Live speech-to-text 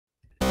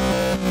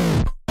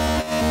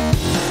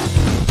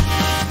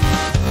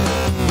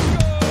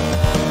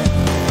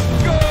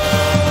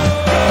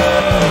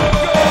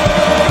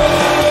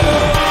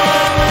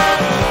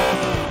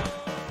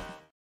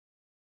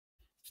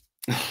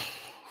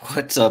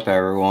What's up,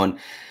 everyone?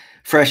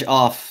 Fresh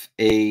off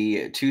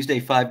a Tuesday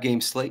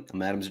 5-game slate.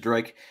 I'm Adam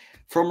Zdroik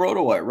from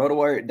RotoWire,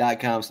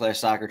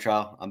 rotowire.com/soccer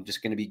trial. I'm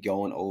just going to be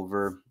going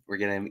over, we're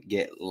going to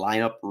get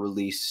lineup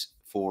release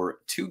for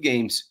 2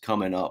 games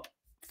coming up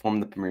from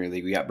the Premier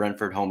League. We got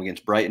Brentford home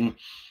against Brighton,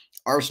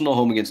 Arsenal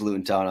home against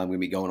Luton Town. I'm going to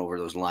be going over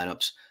those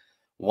lineups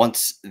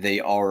once they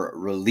are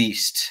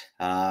released.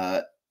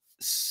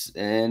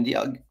 And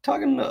yeah,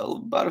 talking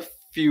about a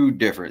few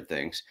different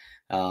things.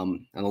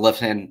 On the left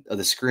hand of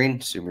the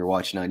screen, assume you're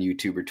watching on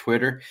YouTube or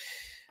Twitter,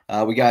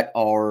 we got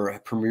our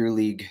Premier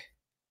League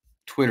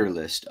Twitter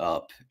list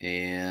up,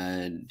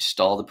 and just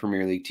all the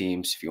Premier League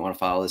teams. If you want to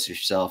follow this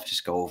yourself,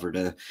 just go over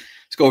to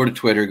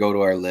Twitter, go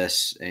to our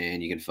list,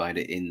 and you can find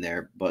it in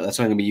there. But that's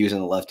what I'm going to be using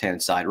on the left hand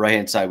side. Right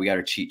hand side, we got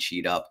our cheat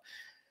sheet up.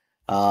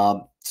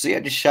 So yeah,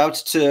 just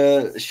shouts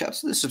to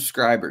the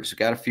subscribers. We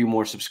got a few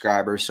more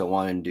subscribers, so I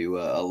wanted to do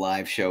a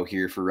live show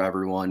here for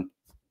everyone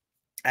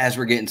as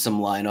we're getting some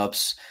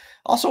lineups.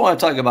 Also want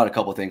to talk about a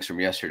couple things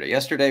from yesterday.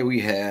 Yesterday we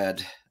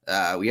had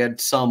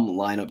some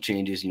lineup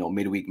changes,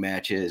 midweek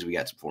matches. We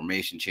got some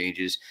formation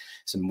changes,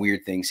 some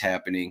weird things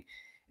happening,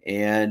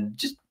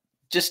 and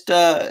just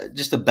a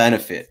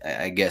benefit,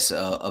 I guess,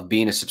 of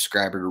being a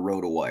subscriber to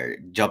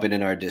RotoWire, jumping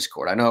in our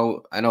Discord. I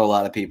know a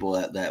lot of people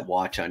that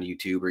watch on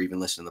YouTube or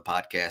even listen to the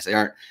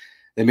podcast.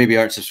 They maybe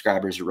aren't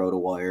subscribers to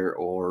RotoWire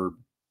or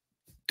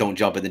don't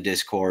jump in the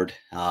Discord.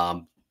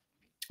 But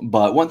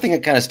one thing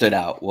that kind of stood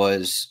out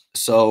was,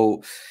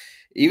 so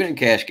even in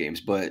cash games,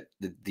 but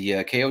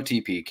the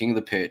KOTP, King of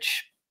the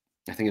Pitch,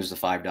 I think it was the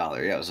 $5.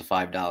 Yeah, it was a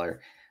 $5.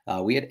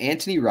 We had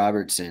Anthony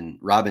Robinson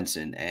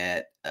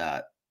at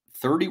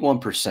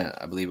 31%,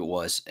 I believe it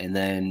was, and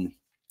then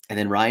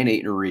Ryan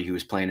Aitnery, who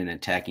was playing an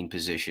attacking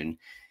position,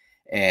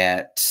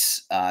 at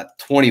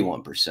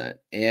 21%.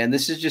 And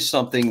this is just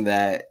something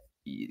that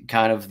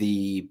kind of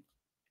you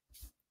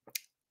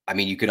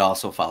could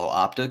also follow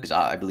Opta, because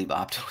I believe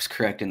Opta was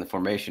correct in the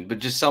formation, but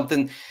just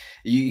something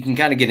you can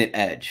kind of get an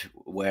edge.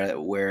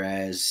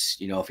 Whereas,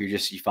 if you're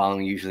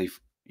following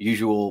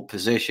usual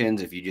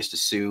positions, if you just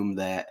assume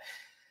that,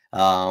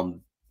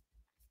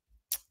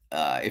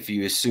 if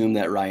you assume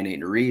that Ryan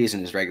Aitnery is in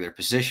his regular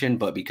position,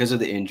 but because of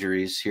the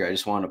injuries here, I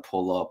just want to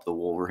pull up the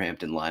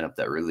Wolverhampton lineup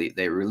that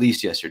they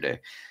released yesterday.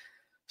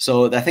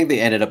 So I think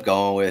they ended up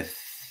going with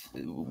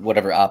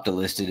whatever Opta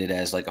listed it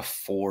as, like a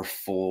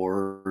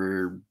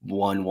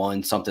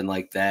 4-4-1-1, something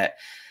like that.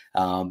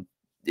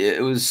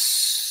 It was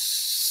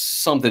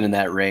something in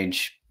that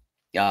range.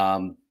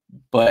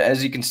 But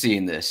as you can see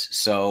in this,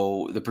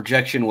 so the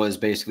projection was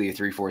basically a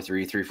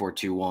 3-4-3,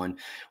 3-4-2-1,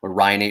 where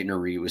Ryan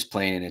Aitnery was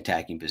playing an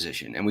attacking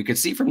position. And we could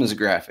see from this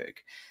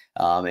graphic,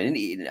 and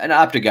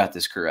Opta got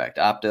this correct.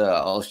 Opta,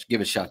 I'll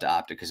give a shout to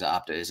Opta, because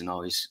Opta isn't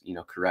always,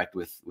 correct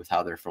with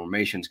how their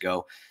formations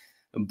go.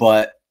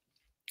 But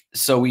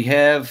so we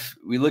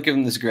look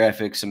at this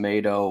graphic,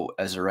 Semedo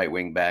as a right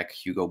wing back,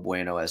 Hugo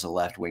Bueno as a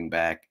left wing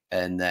back,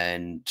 and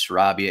then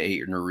Sarabia,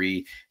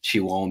 Aitnery,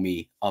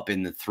 Chiwomi up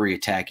in the 3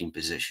 attacking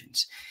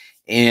positions.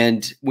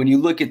 And when you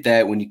look at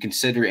that, when you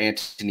consider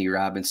Anthony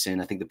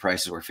Robinson, I think the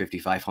prices were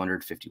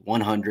 $5,500,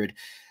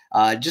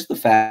 $5,100. Just the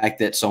fact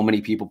that so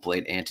many people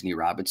played Anthony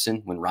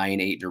Robinson when Ryan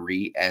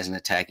Aitnery as an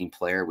attacking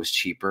player was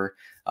cheaper,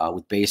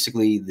 with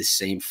basically the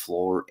same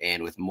floor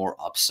and with more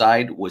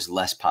upside, was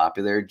less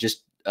popular.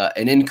 Just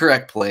an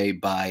incorrect play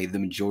by the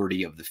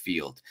majority of the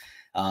field.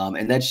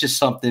 And that's just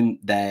something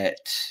that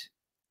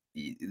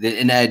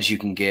an edge you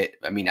can get.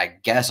 I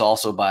guess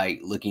also by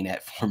looking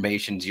at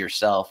formations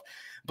yourself,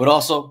 but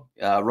also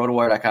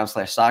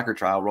rotowire.com/soccer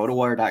trial,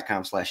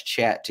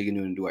 rotowire.com/chat to get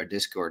into our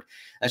Discord.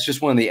 That's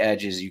just one of the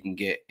edges you can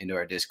get into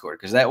our Discord,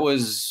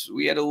 because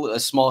we had a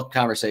small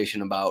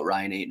conversation about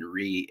Ryan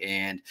Aitnery,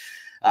 and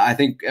I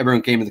think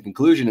everyone came to the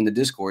conclusion in the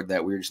Discord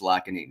that we were just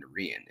locking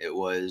Aitnery in. It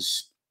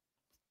was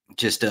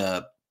just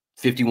a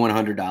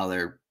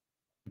 $5,100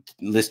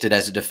 listed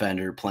as a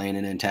defender playing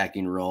an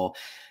attacking role,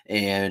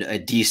 and a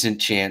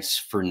decent chance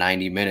for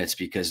 90 minutes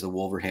because the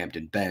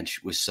Wolverhampton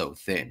bench was so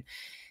thin.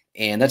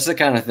 And that's the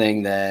kind of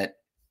thing that,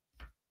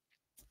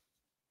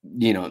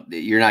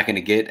 you're not going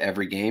to get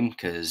every game,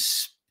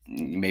 because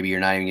maybe you're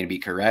not even going to be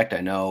correct.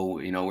 I know,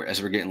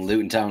 as we're getting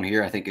Luton Town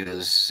here, I think it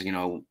was,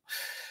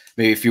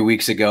 maybe a few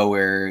weeks ago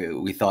where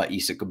we thought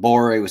Issa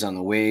Kabore was on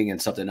the wing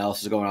and something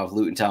else was going on with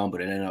Luton Town,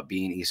 but it ended up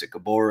being Issa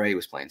Kabore. He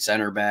was playing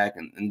center back,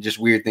 and just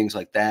weird things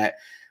like that.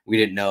 We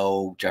didn't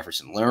know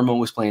Jefferson Lerma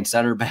was playing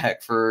center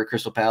back for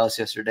Crystal Palace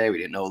yesterday. We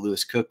didn't know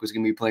Lewis Cook was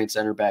going to be playing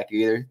center back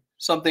either.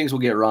 Some things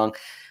we'll get wrong.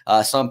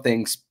 Some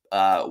things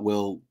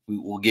we'll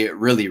get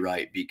really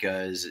right,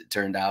 because it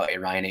turned out a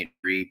Ryan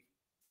Aitnery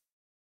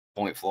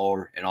point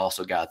floor and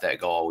also got that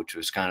goal, which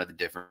was kind of the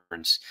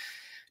difference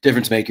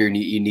maker, and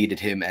you needed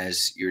him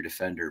as your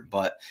defender.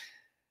 But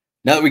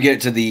now that we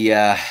get to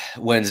the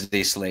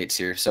Wednesday slates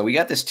here, so we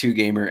got this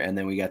 2-gamer, and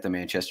then we got the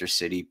Manchester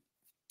City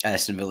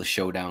Aston Villa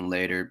showdown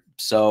later.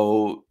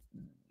 So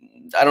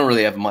I don't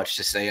really have much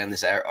to say on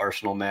this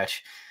Arsenal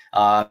match.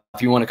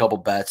 If you want a couple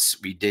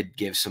bets, we did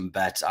give some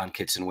bets on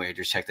Kits and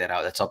Wagers. Check that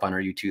out. That's up on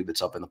our YouTube.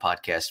 It's up in the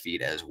podcast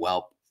feed as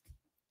well.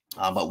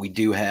 But we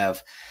do have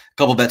a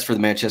couple bets for the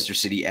Manchester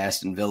City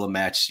Aston Villa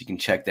match. You can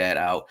check that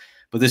out.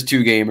 But this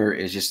 2-gamer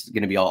is just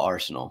going to be all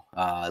Arsenal.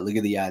 Look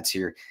at the odds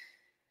here.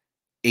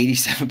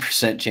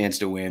 87% chance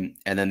to win.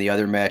 And then the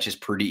other match is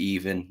pretty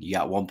even. You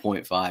got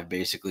 1.5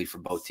 basically for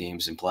both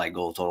teams, implied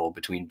goal total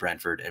between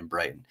Brentford and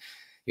Brighton.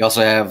 You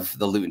also have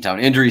the Luton Town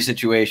injury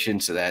situation,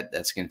 so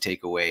that's going to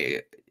take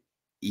away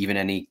even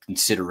any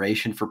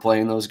consideration for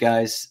playing those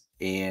guys.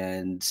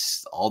 And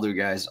all their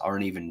guys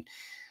aren't even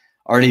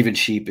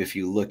cheap if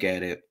you look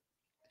at it.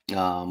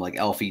 Like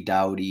Alfie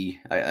Dowdy,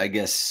 I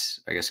guess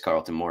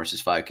Carlton Morris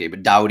is 5K,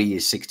 but Dowdy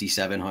is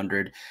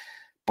 6,700.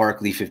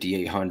 Barkley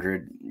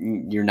 5,800.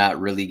 You're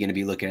not really going to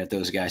be looking at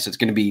those guys. So it's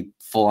going to be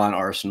full on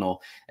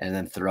Arsenal and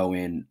then throw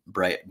in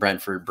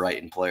Brentford,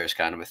 Brighton players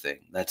kind of a thing.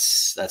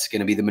 That's going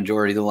to be the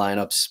majority of the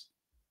lineups.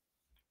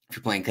 If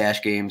you're playing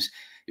cash games,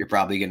 you're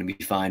probably going to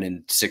be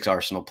finding 6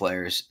 Arsenal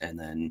players and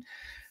then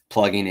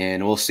plugging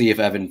in. We'll see if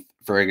Evan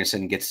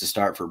Ferguson gets to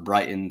start for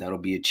Brighton. That'll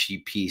be a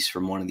cheap piece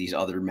from one of these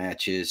other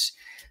matches.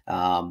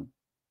 My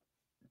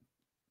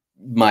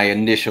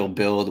initial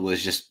build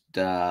was just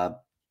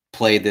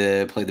play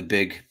the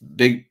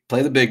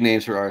big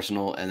names for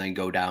Arsenal and then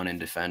go down in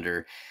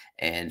defender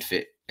and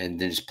then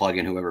just plug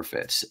in whoever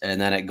fits.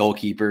 And then at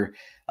goalkeeper,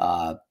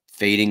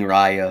 fading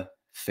Raya,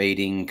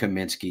 fading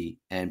Kaminsky,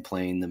 and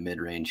playing the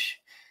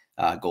mid-range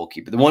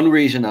goalkeeper. The one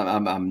reason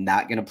I'm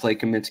not going to play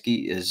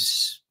Kaminsky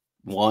is,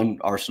 one,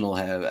 Arsenal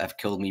have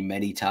killed me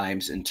many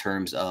times in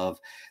terms of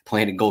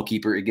playing a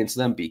goalkeeper against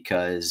them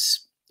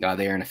because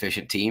they're an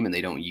efficient team and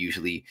they don't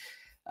usually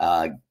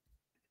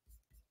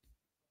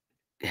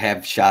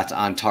have shots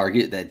on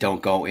target that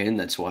don't go in.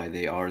 That's why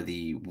they are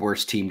the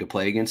worst team to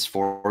play against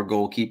for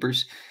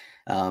goalkeepers.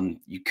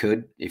 You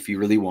could, if you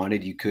really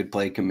wanted, you could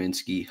play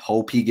Kaminsky.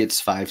 Hope he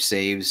gets 5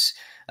 saves.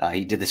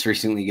 He did this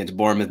recently against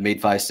Bournemouth, made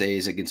 5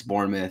 saves against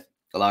Bournemouth,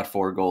 allowed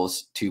 4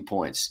 goals, 2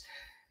 points.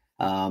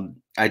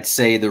 I'd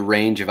say the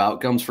range of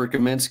outcomes for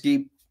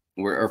Kaminsky,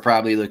 we're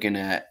probably looking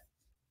at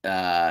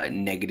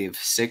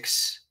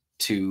 -6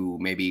 to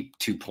maybe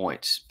 2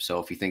 points. So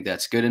if you think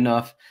that's good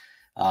enough,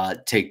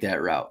 take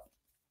that route.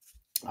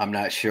 I'm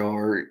not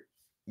sure.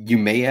 You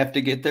may have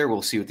to get there.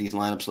 We'll see what these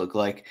lineups look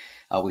like.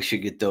 We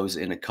should get those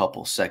in a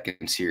couple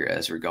seconds here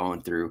as we're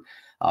going through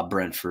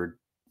Brentford,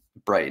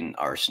 Brighton,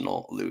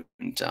 Arsenal,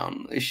 Luton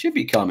Town. They should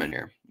be coming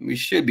here. We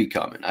should be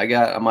coming. I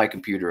got on my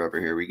computer over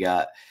here. We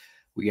got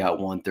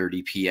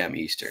 1:30 p.m.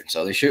 Eastern.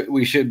 So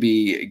we should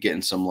be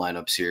getting some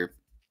lineups here.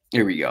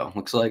 Here we go.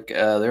 Looks like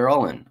they're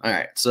all in. All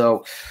right.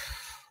 So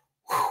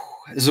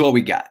this is what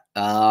we got.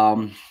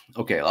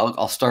 Okay,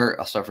 I'll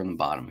start from the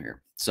bottom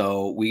here.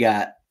 So we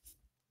got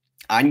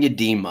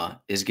Onyedinma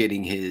is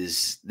getting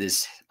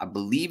this I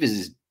believe is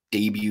his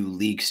debut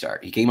league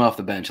start. He came off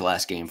the bench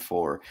last game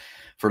for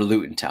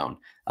Luton Town.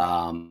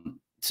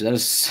 So that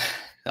is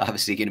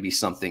obviously going to be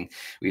something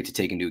we have to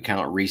take into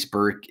account. Reece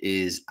Burke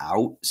is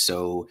out,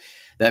 so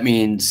that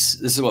means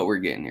this is what we're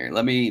getting here. I'm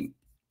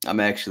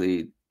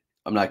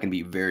not going to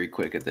be very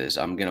quick at this.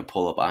 I'm going to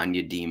pull up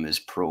Onyedinma's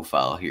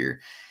profile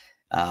here.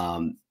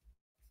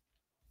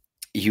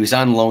 He was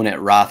on loan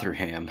at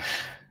Rotherham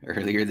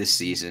earlier this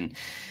season,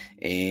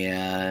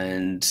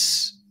 and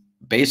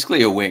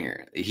basically a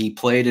winger. He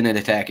played in an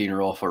attacking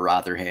role for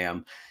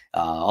Rotherham,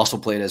 also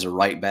played as a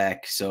right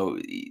back. So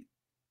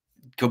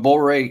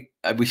Kabore,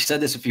 we said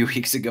this a few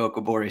weeks ago,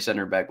 Kabore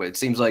center back, but it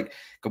seems like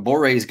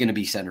Kabore is going to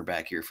be center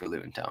back here for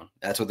Luton Town.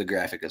 That's what the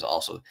graphic is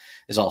also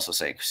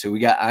saying. So we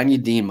got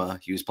Onyedinma.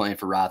 He was playing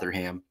for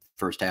Rotherham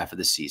first half of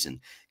the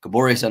season.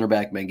 Kabore center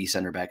back, Mengi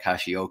center back,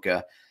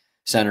 Hashioka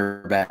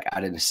center back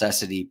out of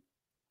necessity.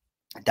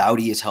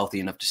 Dowdy is healthy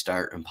enough to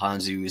start, and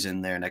Mpanzu is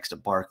in there next to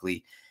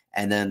Barkley.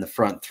 And then the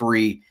front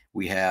three,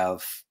 we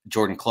have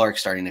Jordan Clark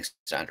starting next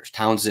to Andros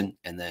Townsend,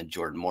 and then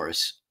Carlton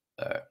Morris.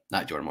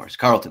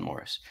 Carlton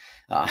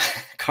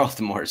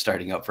Morris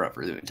starting up front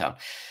for Luton Town.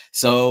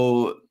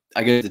 So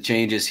I guess the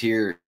changes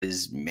here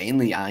is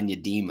mainly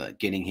Onyedinma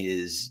getting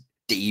his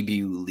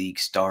debut league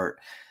start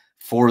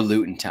for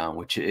Luton Town,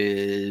 which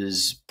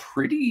is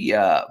pretty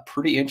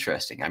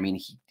interesting. I mean,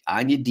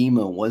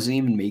 Onyedinma wasn't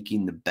even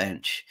making the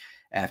bench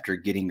after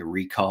getting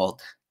recalled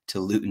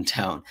to Luton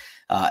Town.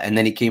 And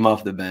then he came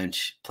off the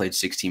bench, played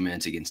 16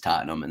 minutes against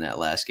Tottenham in that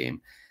last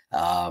game.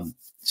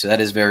 So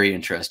that is very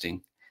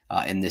interesting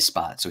in this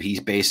spot. So he's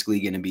basically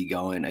going to be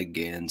going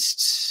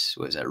against,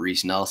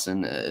 Reece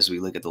Nelson as we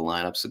look at the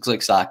lineups. Looks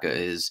like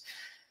Saka's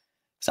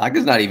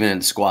not even in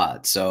the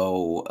squad.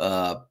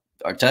 So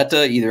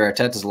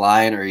Arteta's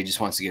lying or he just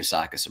wants to give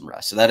Saka some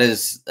rest. So that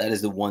is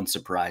the one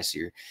surprise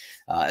here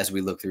as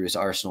we look through his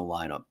Arsenal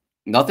lineup.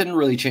 Nothing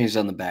really changes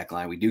on the back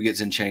line. We do get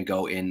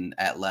Zinchenko in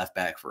at left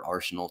back for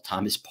Arsenal.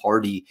 Thomas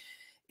Partey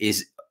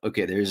is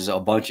okay. There's a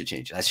bunch of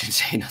changes. I should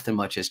say nothing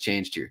much has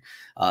changed here.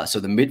 So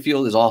the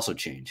midfield is also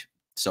changed.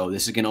 So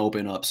this is going to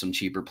open up some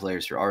cheaper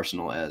players for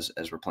Arsenal as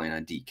we're playing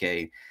on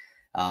DK.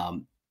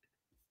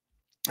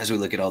 As we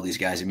look at all these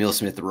guys, Emile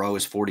Smith-Rowe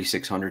is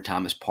 4,600.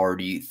 Thomas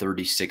Partey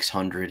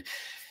 3,600.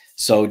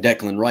 So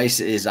Declan Rice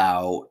is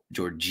out.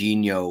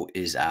 Jorginho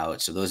is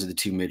out. So those are the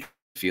two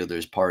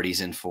midfielders Partey's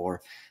in for.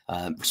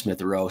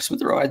 Smith Rowe.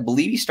 Smith Rowe, I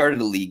believe he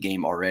started a league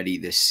game already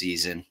this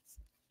season.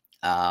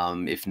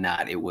 If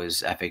not, it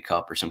was FA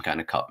Cup or some kind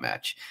of cup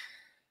match.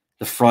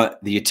 The front,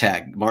 the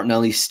attack.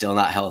 Martinelli's still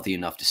not healthy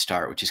enough to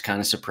start, which is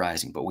kind of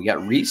surprising. But we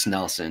got Reece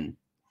Nelson.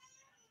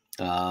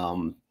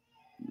 It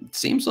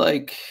seems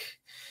like,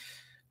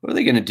 what are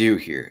they going to do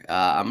here?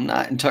 I'm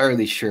not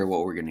entirely sure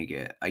what we're going to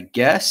get. I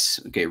guess,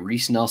 okay,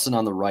 Reece Nelson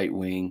on the right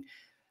wing.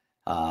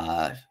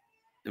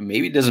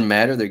 Maybe it doesn't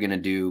matter. They're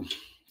going to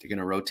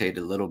rotate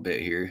a little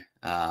bit here.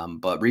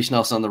 But Reece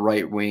Nelson on the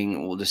right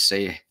wing, we'll just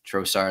say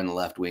Trossard on the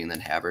left wing, and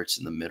then Havertz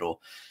in the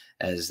middle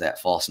as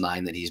that false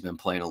nine that he's been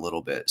playing a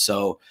little bit.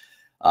 So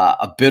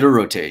a bit of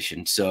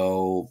rotation.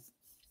 So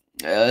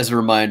as a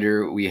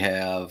reminder, we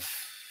have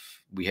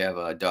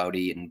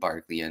Doughty and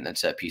Barkley and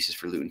set pieces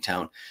for Luton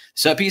Town.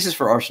 Set pieces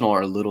for Arsenal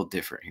are a little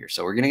different here.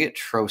 So we're going to get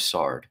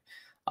Trossard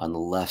on the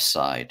left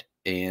side.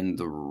 And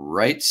the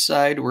right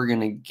side, we're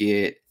going to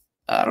get,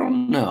 I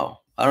don't know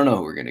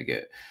who we're going to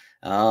get.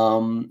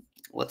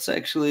 Let's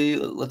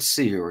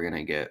see who we're going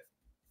to get.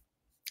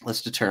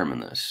 Let's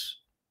determine this.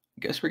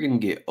 I guess we're going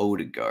to get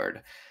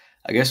Odegaard.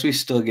 I guess we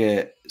still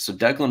get, so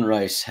Declan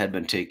Rice had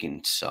been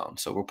taking some.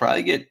 So we'll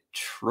probably get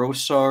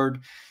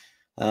Trossard.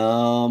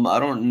 I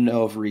don't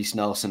know if Reece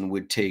Nelson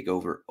would take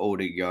over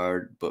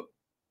Odegaard, but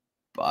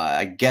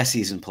I guess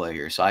he's in play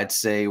here. So I'd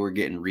say we're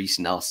getting Reece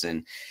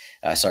Nelson.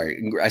 I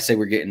say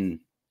we're getting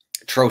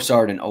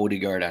Trossard and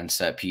Odegaard on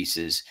set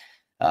pieces.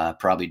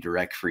 Probably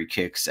direct free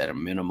kicks at a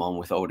minimum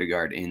with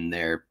Odegaard in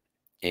there.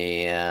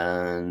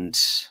 And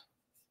what's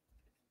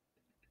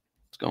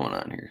going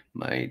on here?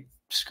 My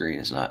screen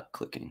is not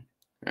clicking.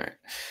 All right.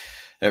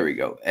 There we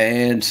go.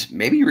 And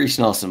maybe Reece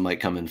Nelson might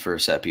come in for a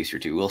set piece or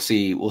two. We'll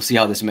see. We'll see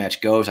how this match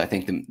goes. I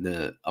think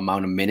the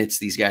amount of minutes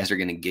these guys are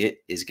going to get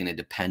is going to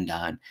depend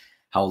on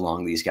how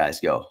long these guys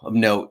go. Of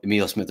note,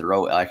 Emile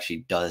Smith-Rowe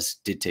actually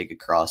did take a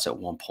cross at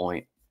one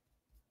point.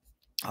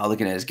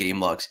 Looking at his game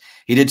logs,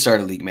 he did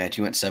start a league match.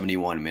 He went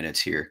 71 minutes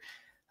here.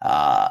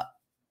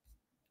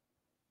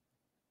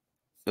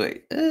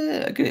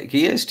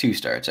 He has 2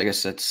 starts. I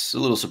guess that's a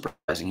little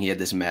surprising. He had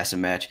this massive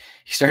match.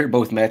 He started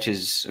both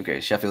matches. Okay,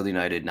 Sheffield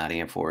United,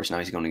 Nottingham Forest. Now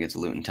he's going against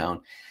Luton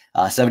Town.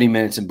 70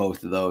 minutes in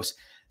both of those.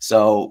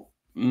 So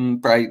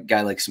probably a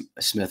guy like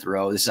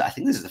Smith-Rowe. I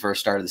think this is the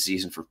first start of the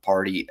season for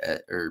Party,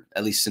 or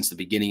at least since the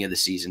beginning of the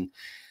season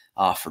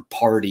for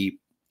Party.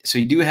 So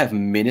you do have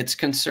minutes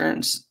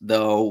concerns,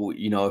 though.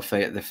 You know, if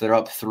they're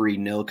up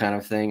 3-0 kind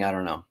of thing, I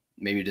don't know.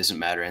 Maybe it doesn't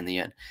matter in the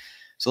end.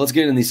 So let's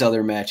get in this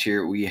other match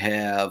here. We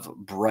have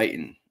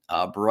Brighton.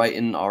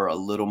 Brighton are a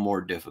little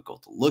more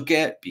difficult to look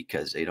at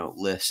because they don't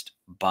list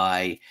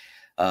by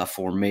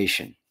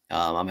formation.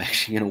 I'm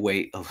actually going to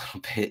wait a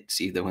little bit,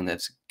 see the one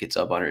that gets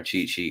up on our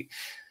cheat sheet.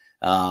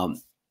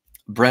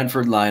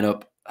 Brentford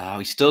lineup.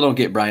 We still don't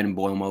get Brian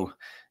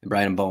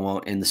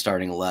Mbeumo in the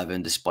starting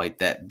 11, despite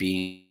that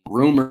being a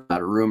rumor.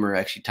 Not a rumor.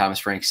 Actually, Thomas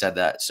Frank said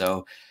that.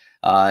 So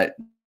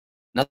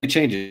nothing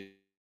changes.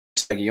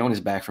 Guillaume is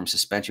back from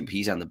suspension, but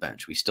he's on the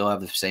bench. We still have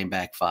the same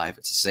back 5.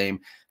 It's the same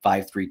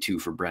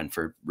 5-3-2 for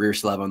Brentford.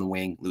 Rear-Slev on the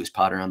wing, Lewis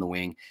Potter on the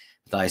wing,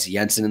 Mathias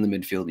Jensen in the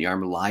midfield.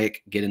 Jarmo Lajic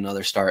get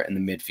another start in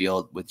the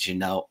midfield with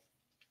Janelt.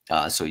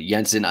 So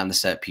Jensen on the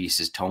set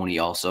pieces. Tony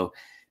also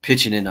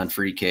pitching in on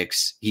free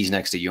kicks. He's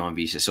next to Johan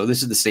Visa. So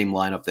this is the same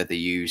lineup that they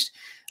used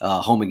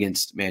home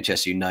against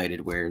Manchester United,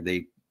 where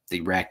they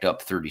racked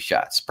up 30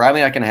 shots.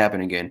 Probably not going to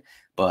happen again,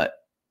 but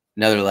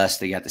nevertheless,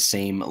 they got the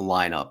same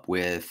lineup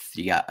with,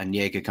 you got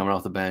Onyeka coming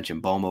off the bench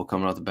and Bomo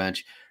coming off the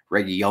bench,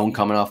 Reguilón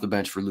coming off the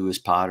bench for Lewis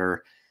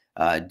Potter,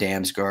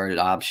 Damsgaard an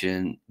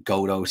option,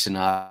 Godos an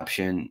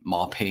option,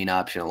 Maupay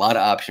option. A lot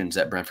of options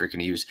that Brentford can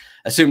use.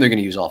 Assume they're going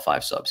to use all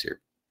 5 subs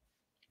here.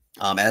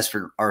 As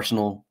for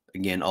Arsenal,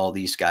 again, all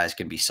these guys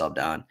can be subbed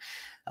on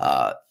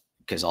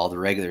because all the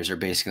regulars are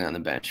basically on the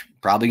bench.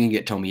 Probably going to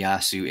get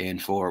Tomiyasu in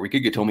for, we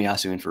could get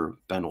Tomiyasu in for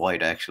Ben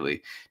White,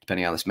 actually,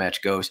 depending on how this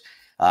match goes.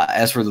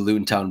 As for the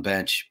Luton Town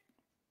bench,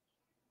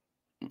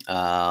 it's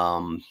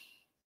not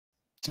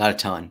a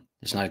ton.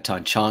 There's not a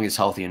ton. Chong is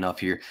healthy enough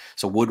here.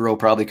 So Woodrow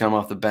probably coming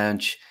off the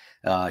bench.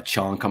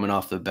 Chong coming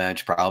off the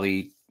bench.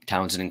 Probably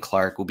Townsend and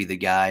Clark will be the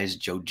guys.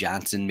 Joe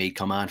Johnson may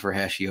come on for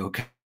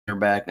Hashioka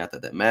back. Not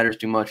that that matters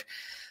too much,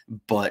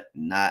 but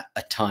not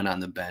a ton on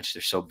the bench.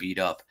 They're so beat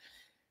up.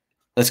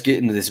 Let's get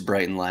into this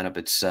Brighton lineup.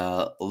 It's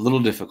a little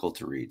difficult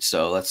to read,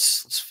 so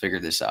let's figure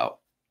this out.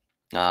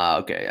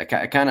 Okay, I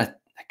kind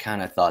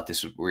of thought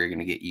we were going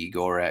to get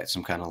Igor at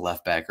some kind of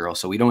left back role.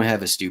 So we don't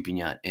have a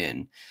Stupinian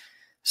in.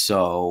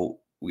 So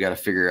we got to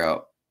figure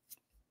out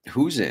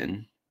who's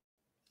in.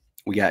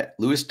 We got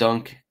Lewis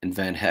Dunk and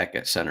Van Heck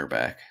at center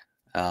back.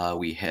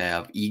 We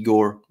have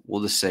Igor.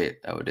 We'll just say it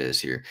how it is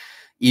here.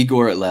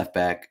 Igor at left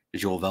back.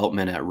 Joel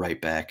Veltman at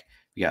right back.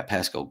 We got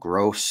Pascal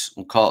Gross.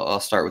 I'll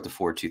start with the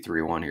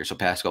 4-2-3-1 here. So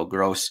Pascal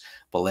Gross,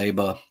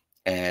 Baleba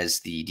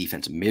as the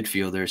defensive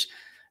midfielders.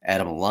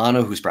 Adam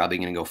Lallana, who's probably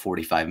going to go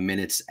 45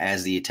 minutes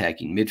as the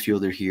attacking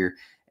midfielder here.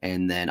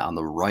 And then on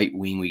the right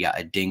wing, we got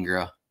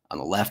Adingra. On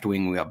the left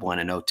wing, we got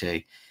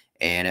Buonanotte.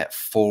 And at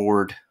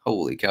forward,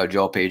 holy cow,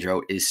 João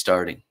Pedro is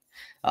starting.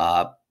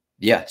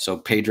 Yeah, so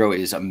Pedro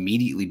is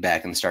immediately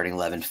back in the starting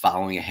 11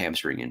 following a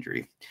hamstring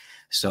injury.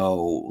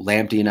 So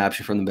Lamptey an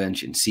option from the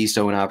bench, and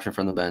Ciso an option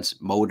from the bench.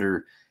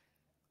 Motor,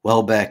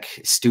 Welbeck,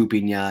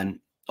 Stupinian,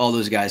 all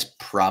those guys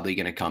probably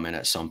going to come in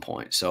at some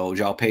point. So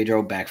João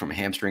Pedro back from a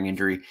hamstring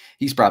injury.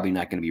 He's probably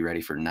not going to be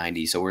ready for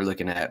 90. So we're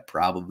looking at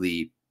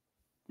probably,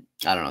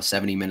 I don't know,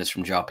 70 minutes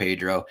from João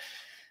Pedro.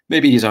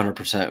 Maybe he's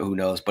 100%, who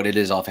knows, but it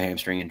is off a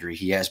hamstring injury.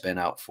 He has been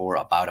out for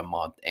about a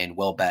month, and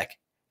Welbeck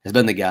has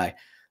been the guy.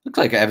 Looks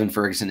like Evan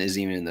Ferguson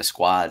isn't even in the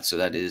squad, so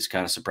that is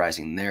kind of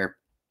surprising there.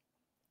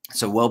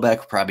 So Welbeck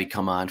will probably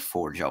come on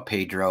for João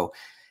Pedro.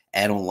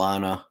 Adam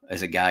Lana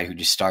as a guy who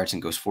just starts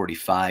and goes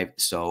 45.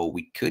 So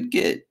we could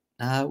get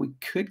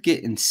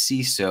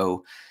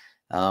Enciso.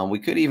 We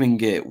could even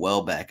get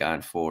Welbeck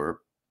on for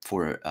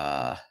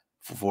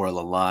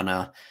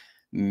Lallana.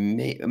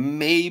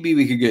 Maybe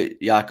we could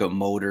get Jakob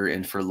Motor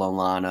in for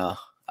Lallana.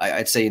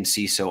 I'd say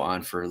Enciso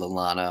on for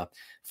Lallana,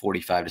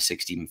 45 to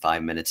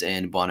 65 minutes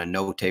in.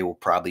 Buonanotte will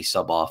probably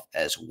sub off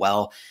as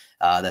well.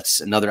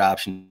 That's another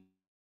option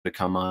to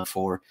come on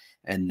for.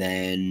 And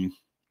then,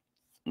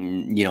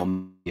 you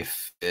know,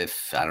 if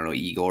I don't know,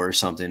 Igor or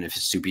something, if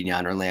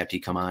Stupinian or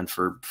Lamptey come on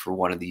for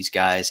one of these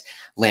guys.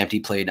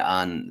 Lamptey played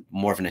on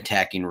more of an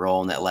attacking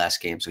role in that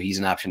last game, so he's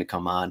an option to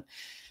come on.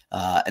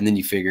 And then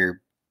you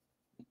figure,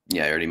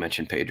 yeah, I already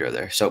mentioned Pedro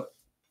there. So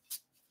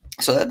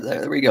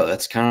there we go.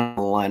 That's kind of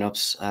the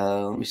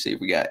lineups. Let me see if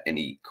we got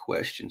any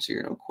questions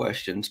here. No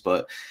questions,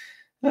 but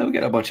we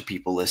got a bunch of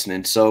people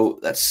listening. So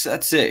that's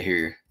it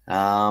here.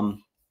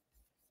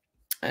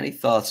 Any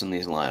thoughts on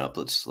these lineup?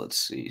 Let's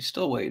see.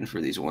 Still waiting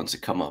for these ones to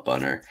come up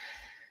on our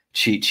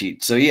cheat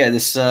sheet. So yeah,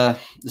 this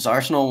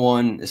Arsenal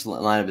one, this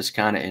lineup is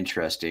kind of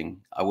interesting.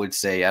 I would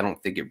say I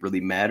don't think it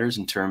really matters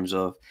in terms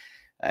of.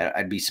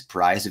 I'd be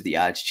surprised if the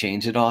odds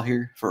change at all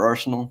here for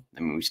Arsenal. I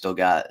mean, we still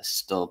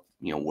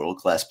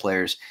world-class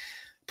players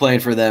playing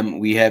for them.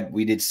 We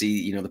did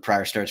see the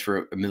prior starts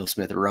for Emile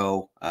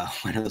Smith-Rowe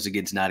when it was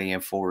against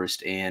Nottingham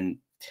Forest and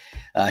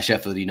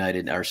Sheffield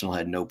United. Arsenal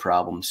had no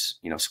problems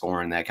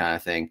scoring, that kind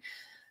of thing.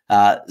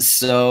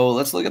 So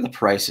let's look at the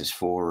prices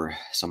for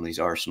some of these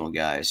Arsenal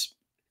guys.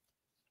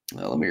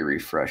 Let me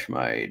refresh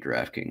my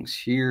DraftKings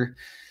here,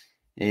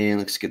 and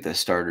let's get the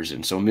starters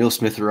in. So Emile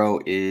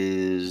Smith-Rowe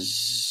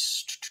is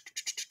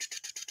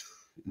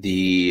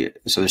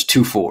so there's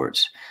two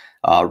forwards.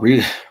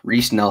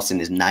 Reece Nelson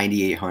is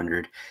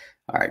 9,800.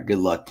 All right, good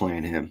luck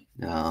playing him.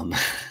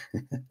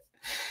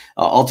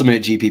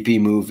 Ultimate GPP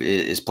move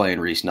is playing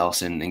Reece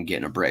Nelson and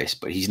getting a brace,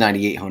 but he's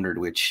 9,800,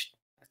 which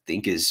I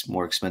think is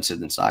more expensive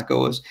than Saka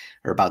was,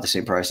 or about the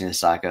same pricing as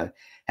Saka.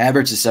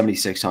 Havertz is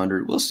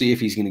 7,600. We'll see if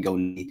he's going to go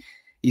 90.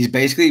 He's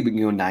basically been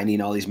going 90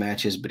 in all these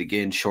matches, but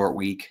again, short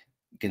week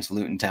against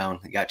Luton Town.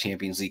 They got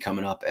Champions League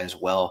coming up as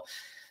well.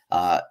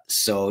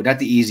 So not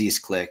the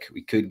easiest click.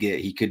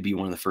 He could be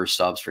one of the first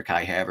subs for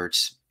Kai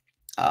Havertz.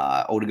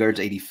 Odegaard's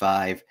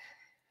 85,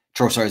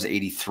 Trossard's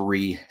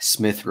 83,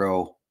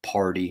 Smith-Rowe,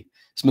 Partey.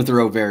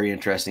 Smith-Rowe very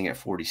interesting at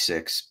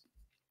 46.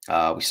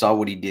 We saw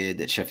what he did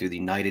at Sheffield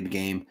United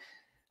game.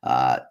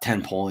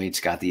 10 points,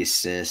 got the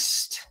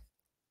assist.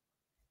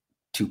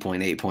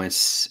 2.8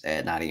 points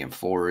at Nottingham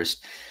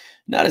Forest.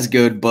 Not as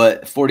good,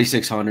 but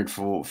 4,600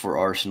 for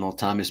Arsenal.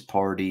 Thomas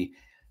Partey.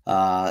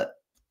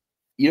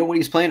 When he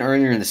was playing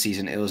earlier in the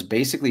season, it was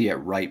basically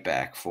at right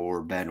back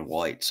for Ben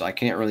White. So you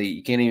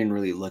can't even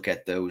really look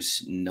at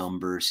those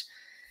numbers.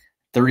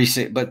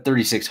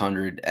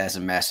 3,600 as a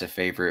massive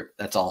favorite.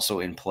 That's also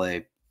in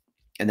play.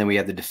 And then we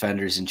have the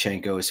defenders.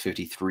 Zinchenko is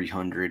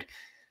 5,300.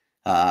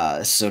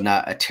 So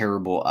not a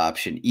terrible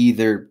option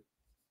either.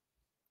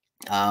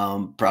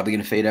 Probably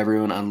going to fade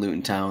everyone on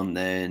Luton Town.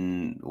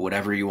 Then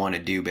whatever you want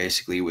to do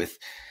basically with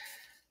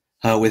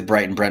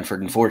Brighton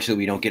Brentford.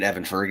 Unfortunately, we don't get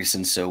Evan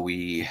Ferguson, so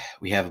we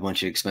have a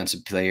bunch of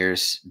expensive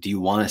players. Do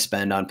you want to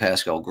spend on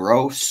Pascal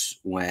Gross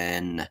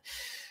when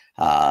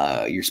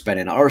you're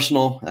spending on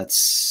Arsenal?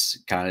 That's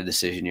kind of a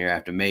decision you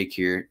have to make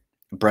here.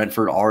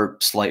 Brentford are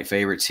slight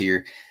favorites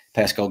here.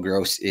 Pascal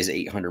Gross is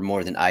 800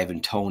 more than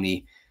Ivan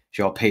Toney.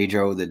 João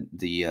Pedro,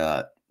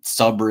 the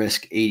sub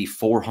risk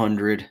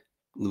 8,400.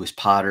 Lewis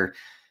Potter,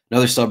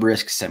 another sub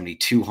risk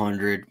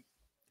 7,200.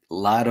 A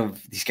lot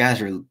of these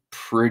guys are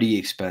pretty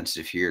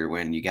expensive here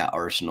when you got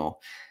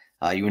Arsenal.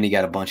 You only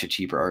got a bunch of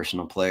cheaper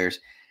Arsenal players.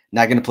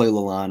 Not going to play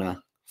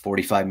Lallana,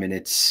 45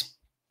 minutes,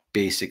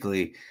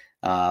 basically.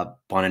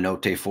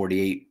 Buonanotte,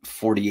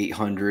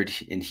 4,800,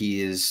 and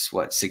he is,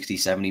 60,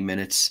 70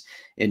 minutes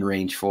in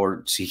range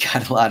for. So you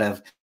got a lot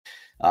of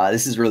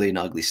this is really an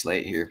ugly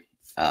slate here.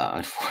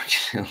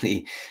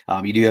 Unfortunately,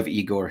 you do have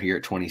Igor here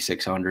at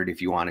 2,600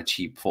 if you want a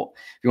cheap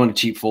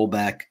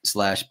fullback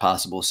 /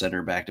 possible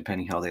center back,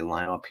 depending how they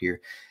line up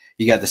here.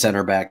 You got the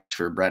center back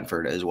for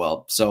Brentford as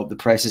well. So the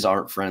prices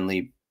aren't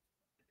friendly.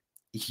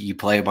 You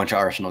play a bunch of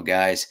Arsenal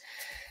guys.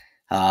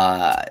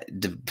 Decide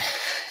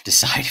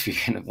if you're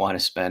going to want to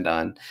spend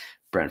on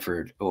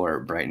Brentford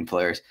or Brighton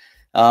players.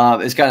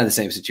 It's kind of the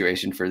same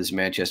situation for this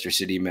Manchester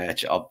City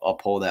match. I'll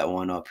pull that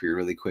one up here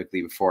really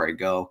quickly before I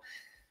go.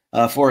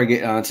 Before I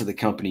get onto the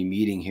company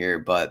meeting here,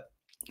 but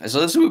So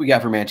this is what we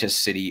got for Manchester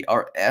City.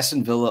 Our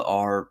Aston Villa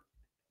are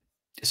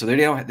so they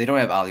don't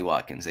have Ollie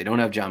Watkins, they don't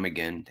have John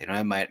McGinn, they don't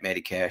have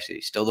Matty Cash,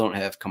 they still don't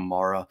have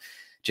Kamara.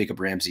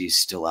 Jacob Ramsey is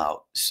still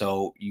out.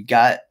 So you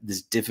got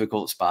this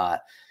difficult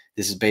spot.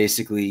 This is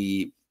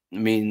basically, I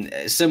mean,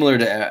 similar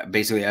to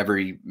basically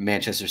every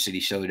Manchester City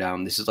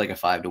showdown. This is like a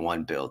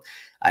 5-1 build.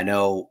 I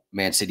know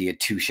Man City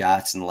had 2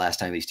 shots in the last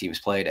time these teams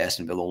played.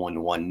 Aston Villa won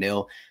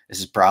 1-0. This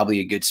is probably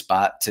a good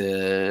spot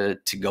to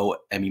go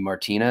Emi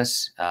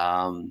Martinez,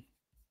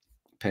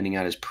 depending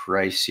on his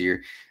price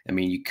here. I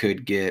mean, you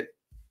could get,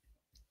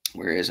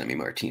 where is Emi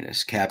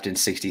Martinez? Captain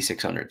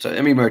 6,600. So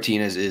Emi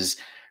Martinez is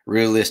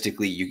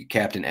realistically, you could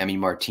captain Emi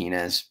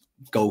Martinez,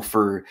 go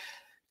for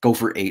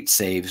 8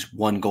 saves,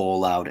 1 goal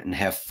allowed, and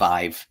have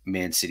 5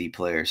 Man City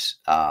players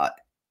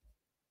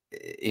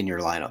in your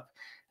lineup.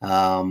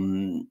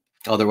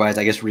 Otherwise,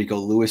 I guess Rico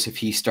Lewis, if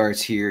he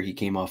starts here, he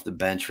came off the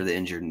bench for the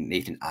injured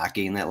Nathan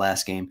Ake in that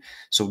last game.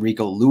 So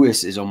Rico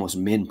Lewis is almost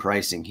min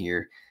pricing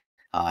here.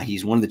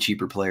 He's one of the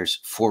cheaper players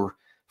for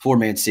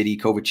Man City.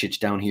 Kovacic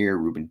down here,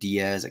 Ruben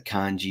Diaz,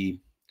 Akanji.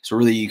 So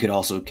really, you could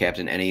also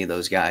captain any of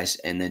those guys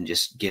and then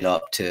just get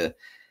up to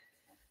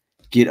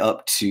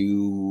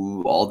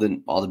all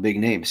the big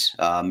names.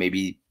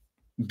 Maybe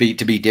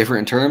to be different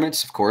in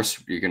tournaments. Of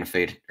course, you're going to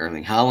fade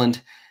Erling Haaland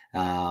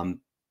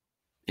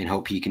and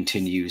hope he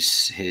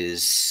continues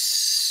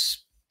his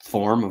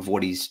form of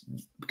what he's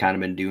kind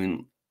of been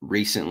doing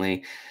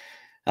recently.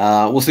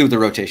 We'll see what the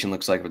rotation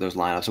looks like for those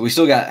lineups. So we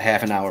still got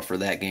half an hour for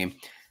that game.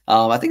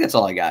 I think that's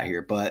all I got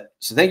here. But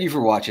so thank you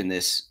for watching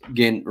this.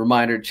 Again,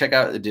 reminder, check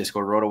out the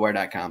Discord,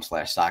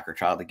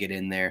 rotowire.com/soccertrial to get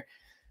in there.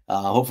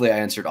 Hopefully I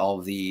answered all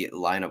of the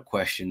lineup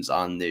questions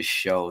on this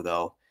show,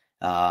 though.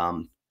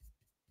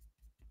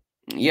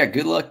 Yeah,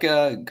 good luck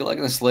in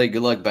the slate.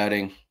 Good luck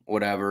betting,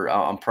 whatever.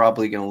 I'm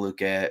probably going to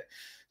look at,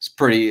 it's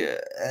pretty,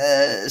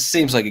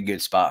 seems like a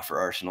good spot for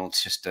Arsenal.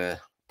 It's just a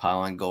pile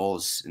on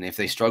goals. And if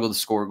they struggle to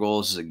score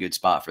goals, it's a good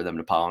spot for them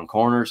to pile on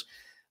corners.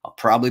 I'll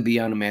probably be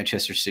on a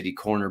Manchester City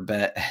corner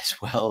bet as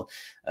well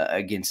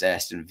against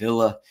Aston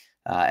Villa.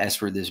 As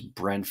for this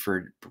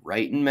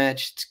Brentford-Brighton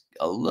match, it's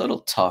a little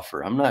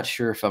tougher. I'm not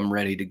sure if I'm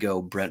ready to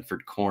go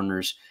Brentford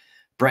corners.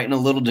 Brighton, a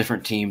little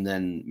different team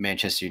than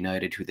Manchester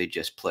United, who they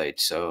just played.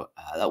 So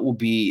that will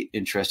be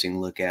interesting to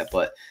look at.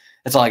 But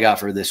that's all I got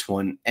for this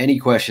one. Any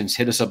questions,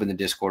 hit us up in the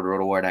Discord,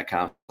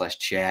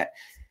 rotowire.com/chat.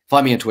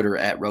 Find me on Twitter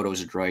at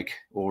RotoZdroik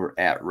or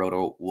at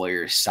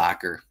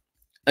RotoWireSoccer.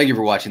 Thank you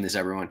for watching this,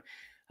 everyone.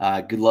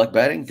 Good luck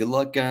betting. Good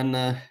luck on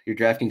your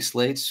DraftKings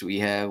slates.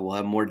 We'll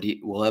have more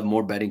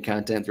betting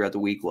content throughout the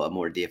week. We'll have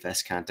more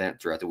DFS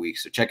content throughout the week.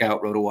 So check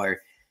out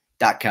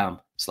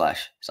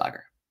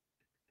rotowire.com/soccer.